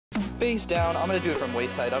face down. I'm gonna do it from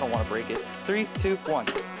waist height. I don't want to break it. 3, 2, 1.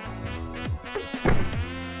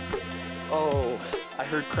 Oh, I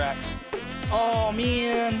heard cracks. Oh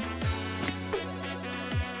man.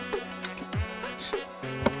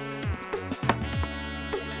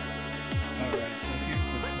 Alright, so here's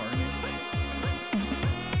the carnage.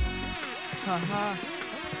 Haha,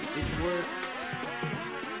 it works.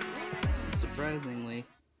 Surprisingly.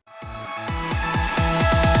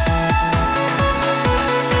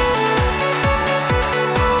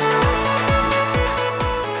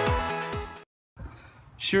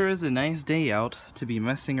 Sure is a nice day out to be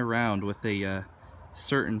messing around with a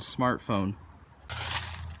certain smartphone.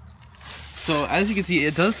 So as you can see,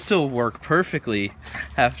 it does still work perfectly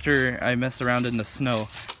after I mess around in the snow.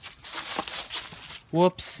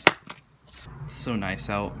 Whoops. It's so nice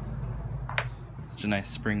out. Such a nice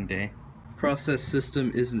spring day. Process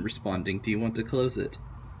system isn't responding. Do you want to close it?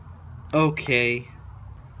 Okay.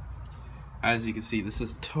 As you can see, this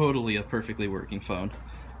is totally a perfectly working phone.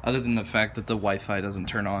 Other than the fact that the Wi-Fi doesn't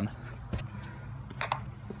turn on.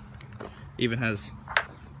 Even has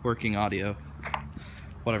working audio.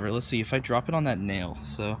 Whatever, let's see if I drop it on that nail.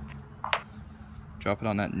 So, drop it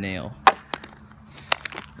on that nail.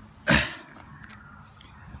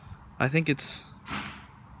 I think it's...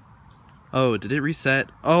 Oh, did it reset?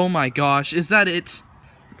 Oh my gosh, is that it?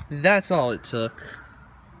 That's all it took.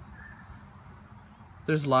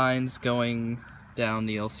 There's lines going down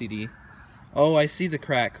the LCD. Oh, I see the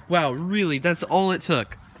crack. Wow, really? That's all it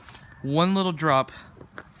took. One little drop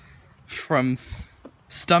from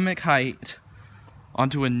stomach height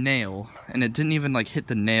onto a nail, and it didn't even like hit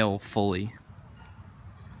the nail fully.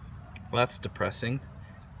 Well, that's depressing.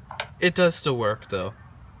 It does still work though.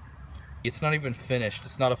 It's not even finished.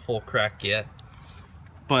 It's not a full crack yet.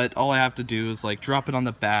 But all I have to do is like drop it on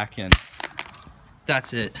the back and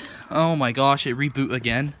that's it. Oh my gosh, it reboot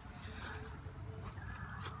again.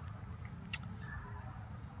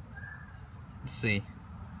 Let's see.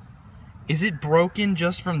 Is it broken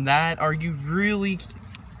just from that? Are you really...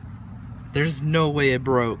 There's no way it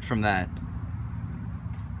broke from that.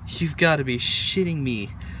 You've got to be shitting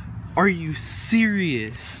me. Are you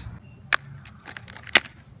serious?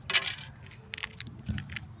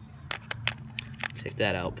 Take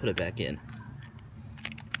that out, put it back in.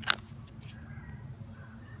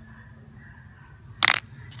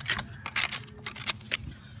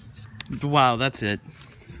 Wow, that's it.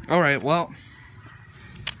 Alright, well,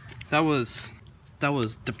 that was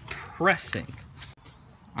depressing.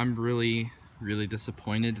 I'm really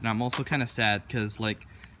disappointed, and I'm also kind of sad because like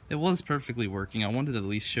it was perfectly working. I wanted to at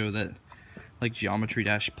least show that like Geometry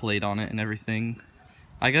Dash played on it and everything.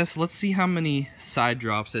 I guess let's see how many side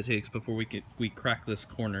drops it takes before we crack this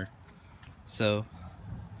corner. So,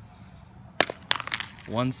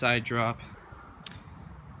 one side drop.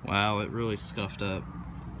 Wow, it really scuffed up.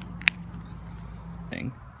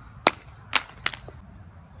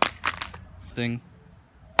 Thing.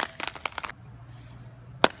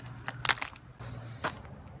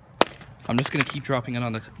 I'm just gonna keep dropping it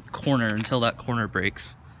on the corner until that corner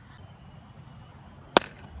breaks.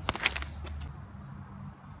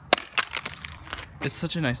 It's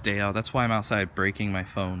such a nice day out. That's why I'm outside breaking my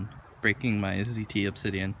phone, breaking my ZTE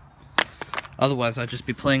Obsidian. Otherwise, I'd just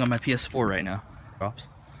be playing on my PS4 right now. Drops.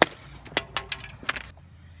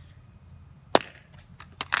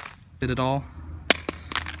 Did it all?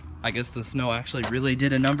 I guess the snow actually really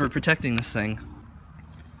did a number protecting this thing.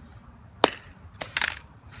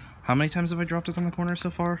 How many times have I dropped it on the corner so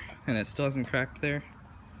far? And it still hasn't cracked there?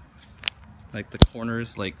 Like the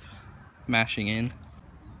corners like mashing in.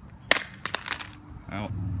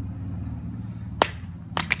 Ow.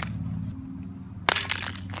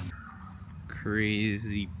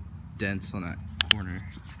 Crazy dents on that corner.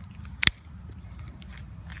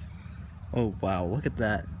 Oh wow, look at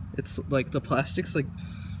that. It's like the plastic's like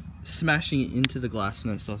smashing into the glass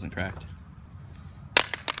and it still hasn't cracked.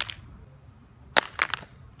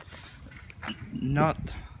 Not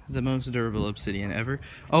the most durable Obsidian ever.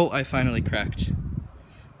 Oh, I finally cracked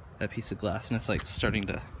that piece of glass and it's like starting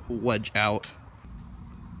to wedge out.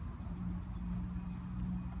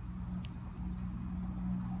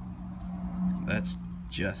 That's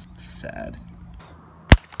just sad.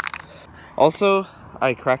 Also,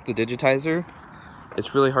 I cracked the digitizer.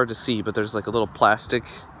 It's really hard to see, but there's like a little plastic.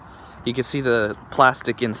 You can see the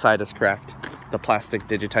plastic inside is cracked. The plastic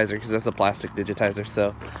digitizer, because that's a plastic digitizer,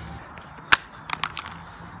 so.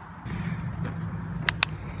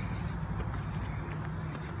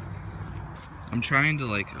 I'm trying to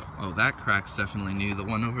like, oh, that crack's definitely new. The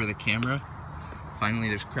one over the camera. Finally,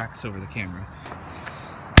 there's cracks over the camera.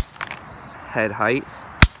 Head height.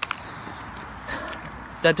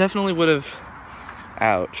 that definitely would have...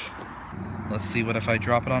 Ouch. Let's see what if I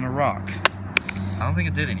drop it on a rock. I don't think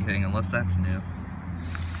it did anything unless that's new.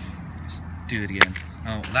 Let's do it again.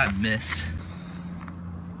 Oh, that missed.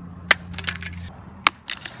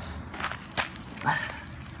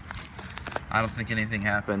 I don't think anything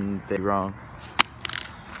happened. They wrong.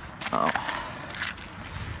 Oh.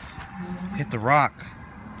 Hit the rock.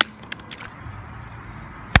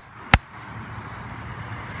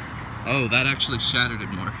 Oh, that actually shattered it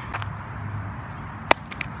more.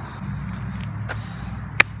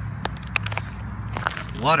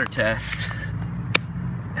 Water test.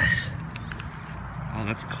 Oh,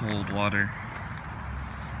 that's cold water.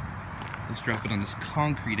 Let's drop it on this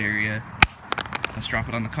concrete area. Let's drop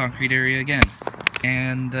it on the concrete area again.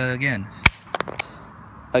 And again.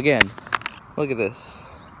 Again. Look at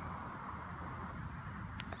this.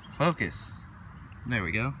 Focus. There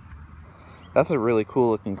we go. That's a really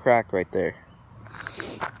cool looking crack right there.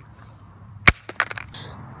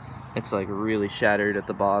 It's like really shattered at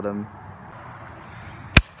the bottom.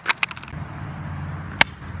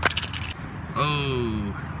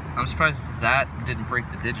 Oh, I'm surprised that didn't break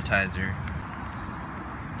the digitizer.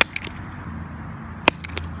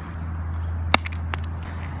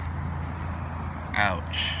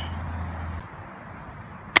 Ouch.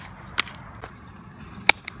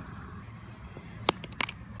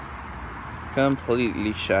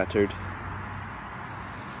 Completely shattered.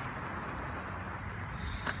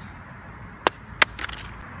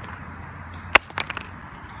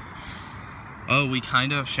 Oh, we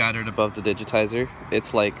kind of shattered above the digitizer.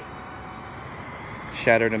 It's like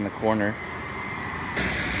shattered in the corner.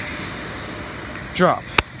 Drop.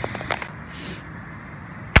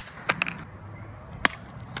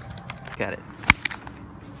 Got it.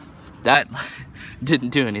 That didn't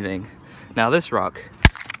do anything. Now this rock.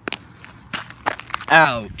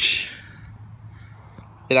 Ouch.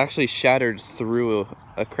 It actually shattered through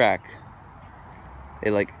a crack.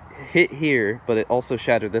 It like hit here, but it also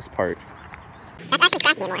shattered this part. That's actually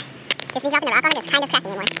cracking it more. Just me dropping the rock on it is kind of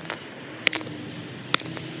cracking it more.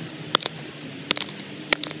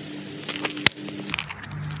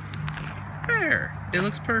 There. It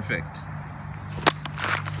looks perfect.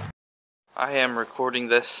 I am recording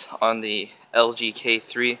this on the LG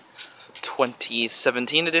K3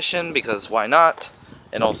 2017 edition because why not?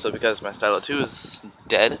 And also because my Stylo 2 is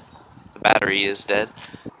dead. The battery is dead.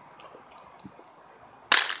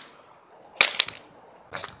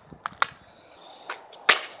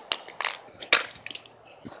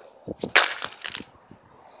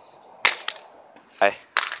 Hi.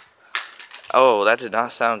 Oh, that did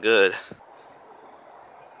not sound good.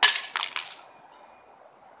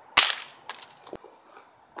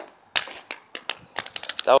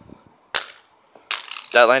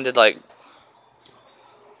 That landed like...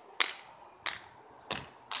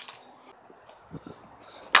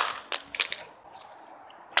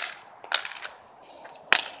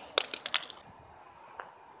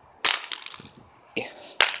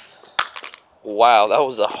 Wow, that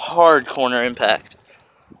was a hard corner impact.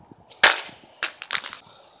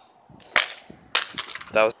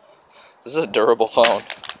 This is a durable phone.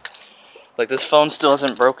 Like, this phone still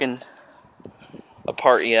isn't broken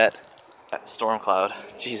apart yet. That storm cloud,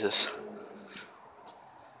 Jesus.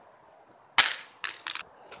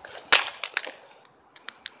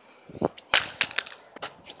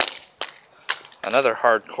 Another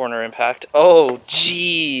hard corner impact. Oh,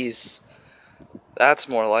 jeez. That's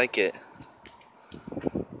more like it.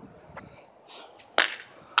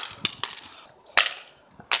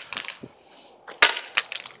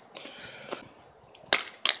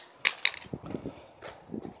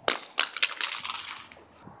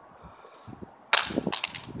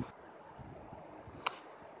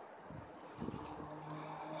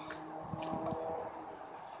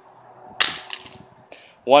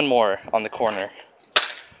 One more on the corner.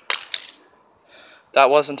 That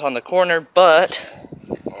wasn't on the corner, but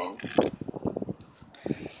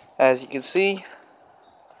as you can see,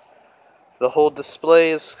 the whole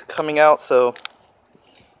display is coming out, so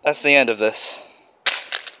that's the end of this.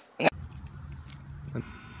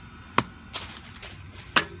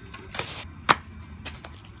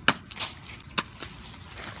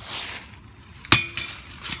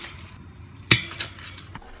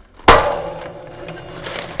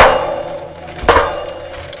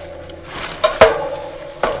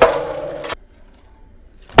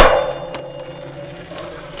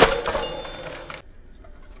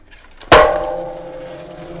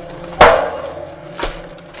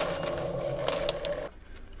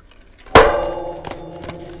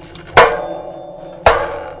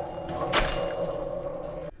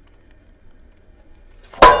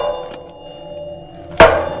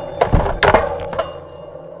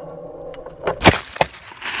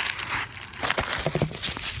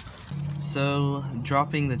 So,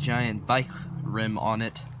 dropping the giant bike rim on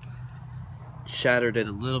it shattered it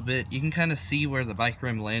a little bit. You can kind of see where the bike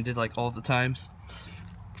rim landed like all the times.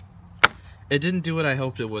 It didn't do what I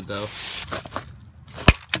hoped it would though.